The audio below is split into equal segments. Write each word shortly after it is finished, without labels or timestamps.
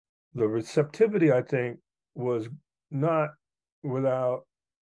the receptivity, I think, was not without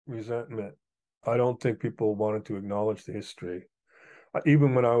resentment. I don't think people wanted to acknowledge the history.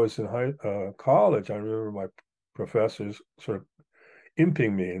 Even when I was in college, I remember my professors sort of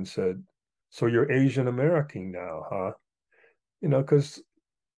imping me and said, "So you're Asian American now, huh?" Because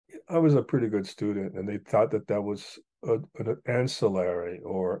I was a pretty good student, and they thought that that was an ancillary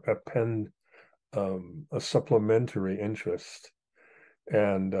or a supplementary interest,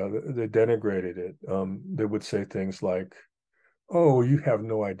 and they denigrated it. They would say things like, "Oh, you have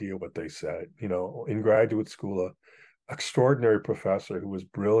no idea what they said." In graduate school, a extraordinary professor who was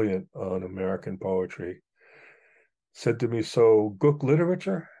brilliant on American poetry said to me, "So, Guk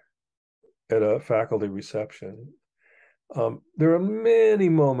literature?" at a faculty reception. There are many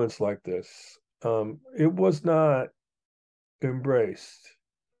moments like this. It was not embraced,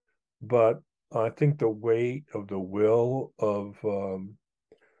 but I think the weight of the will of,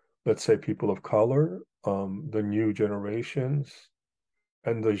 let's say, people of color, the new generations,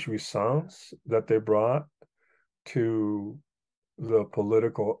 and the jouissance that they brought to the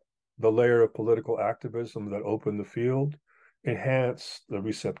political, the layer of political activism that opened the field, enhanced the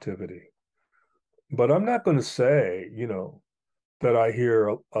receptivity. But I'm not going to say, that I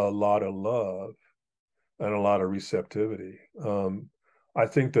hear a lot of love and a lot of receptivity. I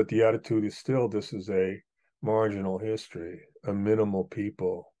think that the attitude is still this is a marginal history, a minimal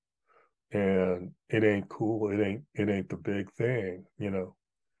people, and it ain't cool. It ain't the big thing.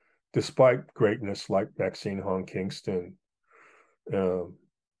 Despite greatness like Maxine Hong Kingston, um,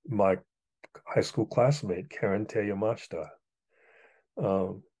 my high school classmate Karen Yamashita.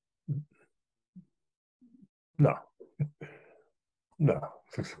 Um, no, no.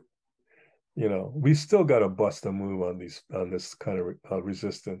 We still got to bust a move on this kind of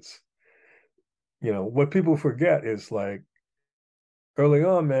resistance. What people forget is like early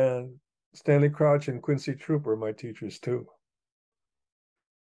on, man, Stanley Crouch and Quincy Troop were my teachers too.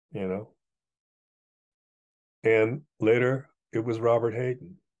 You know, and later it was Robert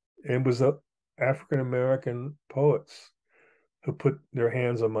Hayden. It was the African American poets who put their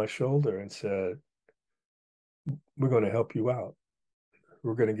hands on my shoulder and said, "We're going to help you out.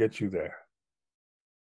 We're going to get you there."